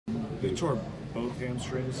You tore both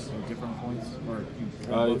hamstrings at different points, or you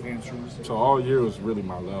tore both hamstrings? So all year was really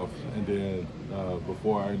my left, and then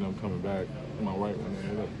before I ended up coming back, my right one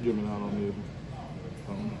ended up giving out on me.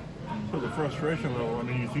 For the frustration level, I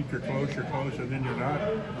mean, you think you're close, and then you're not.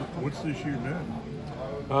 What's this year been?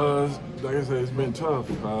 Like I said, it's been tough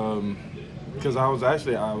because I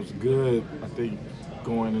was good, I think,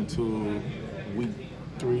 going into week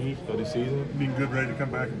 3 of the season. Being good, ready to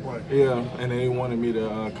come back and play. Yeah, and they wanted me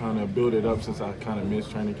to kind of build it up since I kind of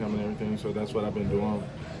missed training camp and everything. So that's what I've been doing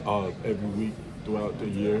every week throughout the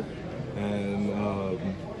year, and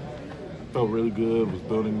felt really good. Was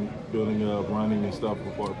building up, running and stuff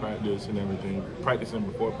before practice and everything. Practicing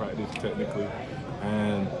before practice technically,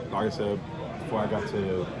 and like I said,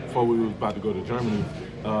 before we was about to go to Germany,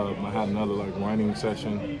 I had another running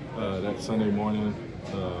session that Sunday morning.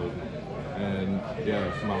 And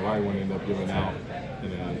yeah, my right one ended up giving out,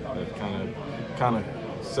 and then that kind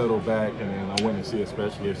of settled back, and then I went to see a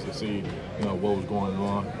specialist to see, what was going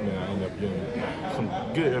on, and I ended up getting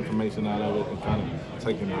some good information out of it and kind of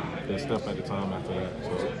taking a step at a time after that.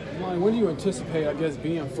 So, when do you anticipate, I guess,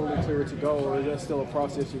 being fully cleared to go, or is that still a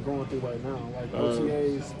process you're going through right now, like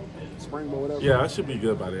OTAs, spring ball, whatever? Yeah, I should be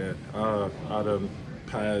good by then. I'd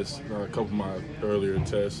passed a couple of my earlier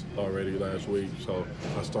tests already last week, so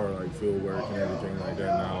I started field work and everything like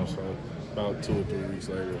that now. So about 2 or 3 weeks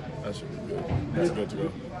later, that should be good. That's good to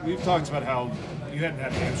go. We've talked about how you hadn't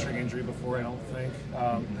had a hamstring injury before, I don't think.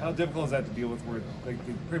 How difficult is that to deal with, where they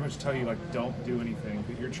pretty much tell you don't do anything,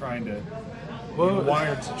 but you're trying to you're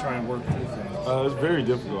wired to try and work through things? It's very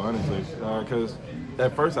difficult, honestly, because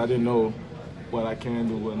at first I didn't know what I can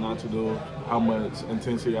do, what not to do, how much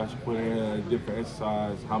intensity I should put in, different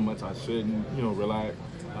exercise, how much I shouldn't, relax.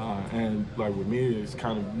 And with me, it's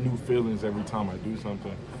kind of new feelings every time I do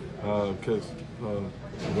something, because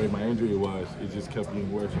the way my injury was, it just kept getting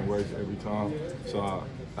worse and worse every time. So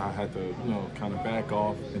I had to, kind of back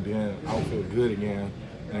off, and then I'll feel good again,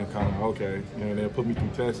 and kind of okay, they'll put me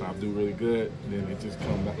through tests, and I'll do really good. Then it just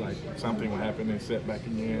comes back, something will happen and set back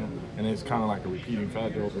again, and it's kind of like a repeating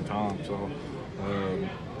factor over time. So.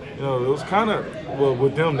 It was kind of,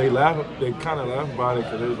 with them, they kind of laughed about it,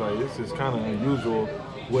 because it was this is kind of unusual,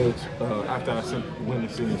 which after I went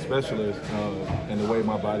to see the specialist, and the way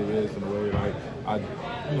my body is, and the way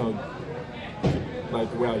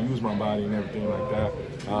the way I use my body and everything like that,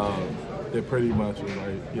 they pretty much was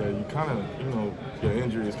yeah, you kind of, your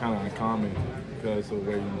injury is kind of uncommon because of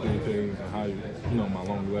the way you do things and how my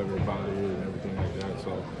longevity body is and everything like that.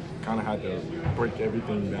 So kind of had to break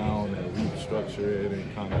everything down and restructure it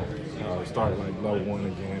and kind of start level 1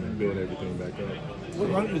 again and build everything back up.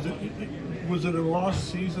 Was it a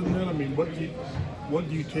lost season then? I mean, what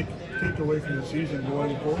do you take away from the season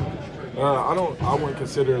going forward? I wouldn't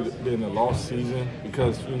consider it being a lost season,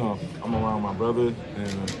 because I'm around my brother,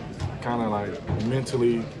 and kind of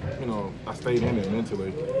mentally, I stayed in it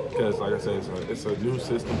mentally, because like I said, it's a new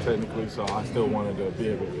system technically, so I still wanted to be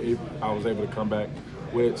able, if I was able to come back,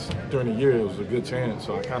 which during the year it was a good chance,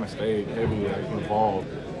 so I kind of stayed heavily involved,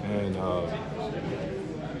 and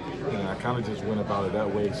I kind of just went about it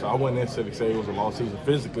that way. So I wouldn't necessarily say it was a lost season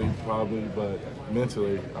physically, probably, but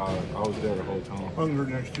mentally, I was there the whole time. Hunger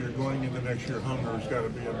next year, going into next year, hunger's got to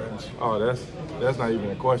be immense. Oh, that's not even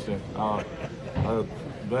a question.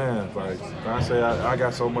 Man, I say I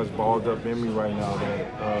got so much balled up in me right now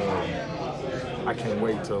that I can't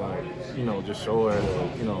wait to just show it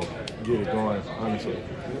or get it going. Honestly,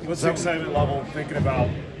 what's the excitement level thinking about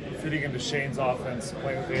fitting into Shane's offense,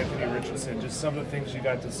 playing with Anthony Richardson? Just some of the things you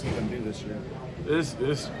got to see them do this year.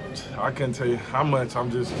 It's I can't tell you how much I'm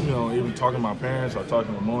just even talking to my parents or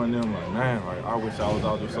talking to more of them, man, I wish I was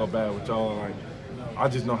out there so bad with y'all. I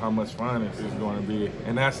just know how much fun it's going to be,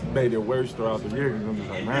 and that's made it worse throughout the year, because I'm just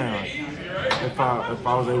man, if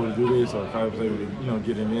I was able to do this, or if I was able to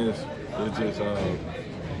get in this, it just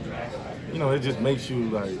it just makes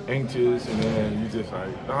you anxious, and then you just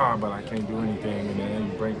but I can't do anything, and then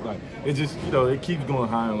you break it just it keeps going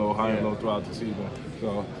high and low throughout the season.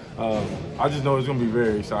 So I just know it's going to be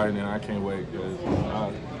very exciting, and I can't wait, because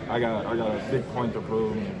I got a big point to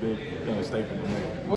prove and a big stake in the make.